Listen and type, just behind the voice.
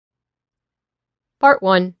Part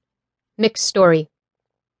 1. Mick's Story.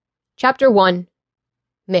 Chapter 1.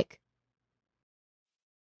 Mick.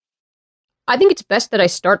 I think it's best that I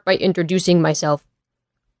start by introducing myself.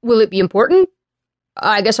 Will it be important?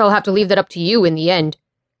 I guess I'll have to leave that up to you in the end.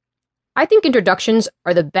 I think introductions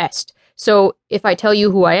are the best, so if I tell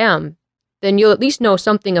you who I am, then you'll at least know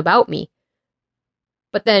something about me.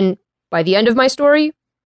 But then, by the end of my story,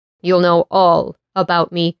 you'll know all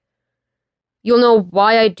about me. You'll know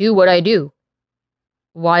why I do what I do.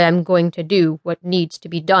 Why I'm going to do what needs to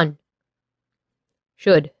be done.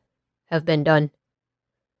 Should have been done.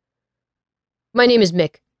 My name is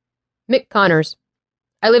Mick. Mick Connors.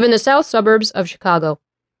 I live in the south suburbs of Chicago.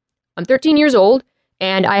 I'm 13 years old,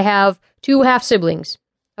 and I have 2 half-siblings,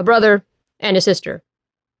 a brother and a sister.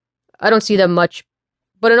 I don't see them much,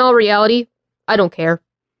 but in all reality, I don't care.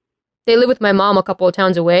 They live with my mom a couple of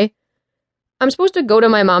towns away. I'm supposed to go to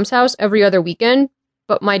my mom's house every other weekend,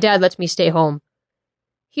 but my dad lets me stay home.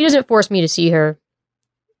 He doesn't force me to see her.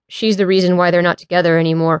 She's the reason why they're not together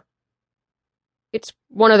anymore. It's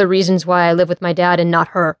one of the reasons why I live with my dad and not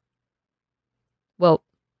her. Well,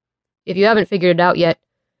 if you haven't figured it out yet,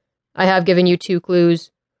 I have given you 2 clues.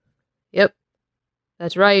 Yep,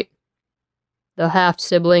 that's right. The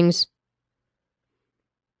half-siblings.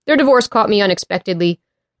 Their divorce caught me unexpectedly.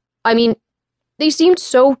 I mean, they seemed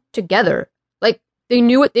so together, like they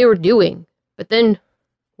knew what they were doing, but then,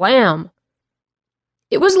 wham.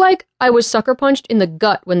 It was like I was sucker punched in the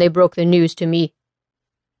gut when they broke the news to me.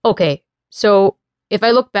 Okay, so if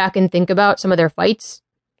I look back and think about some of their fights,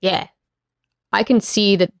 yeah, I can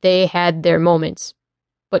see that they had their moments.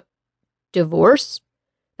 But divorce?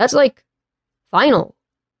 That's like final.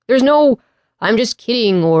 There's no, I'm just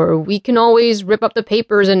kidding, or we can always rip up the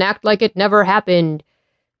papers and act like it never happened.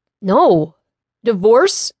 No,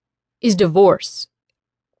 divorce is divorce.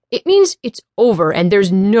 It means it's over and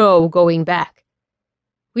there's no going back.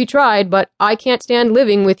 We tried, but I can't stand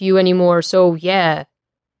living with you anymore, so yeah,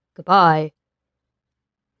 goodbye.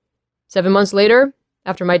 7 months later,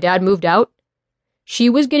 after my dad moved out, she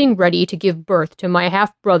was getting ready to give birth to my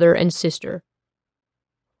half-brother and sister.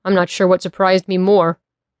 I'm not sure what surprised me more,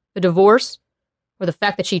 the divorce, or the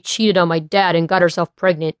fact that she cheated on my dad and got herself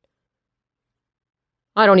pregnant.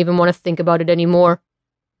 I don't even want to think about it anymore.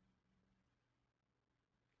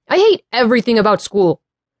 I hate everything about school.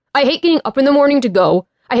 I hate getting up in the morning to go.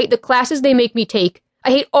 I hate the classes they make me take.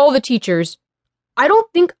 I hate all the teachers. I don't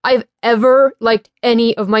think I've ever liked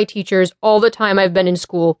any of my teachers all the time I've been in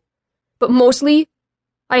school. But mostly,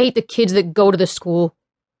 I hate the kids that go to the school.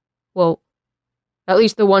 Well, at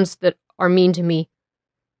least the ones that are mean to me.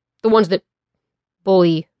 The ones that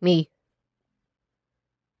bully me.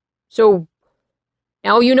 So,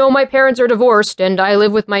 now you know my parents are divorced and I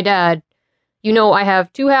live with my dad. You know I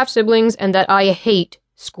have 2 half-siblings and that I hate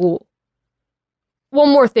school. One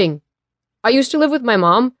more thing. I used to live with my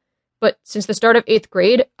mom, but since the start of 8th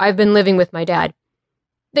grade, I've been living with my dad.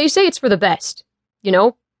 They say it's for the best, you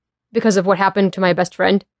know, because of what happened to my best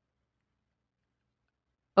friend.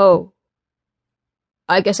 Oh.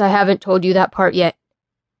 I guess I haven't told you that part yet.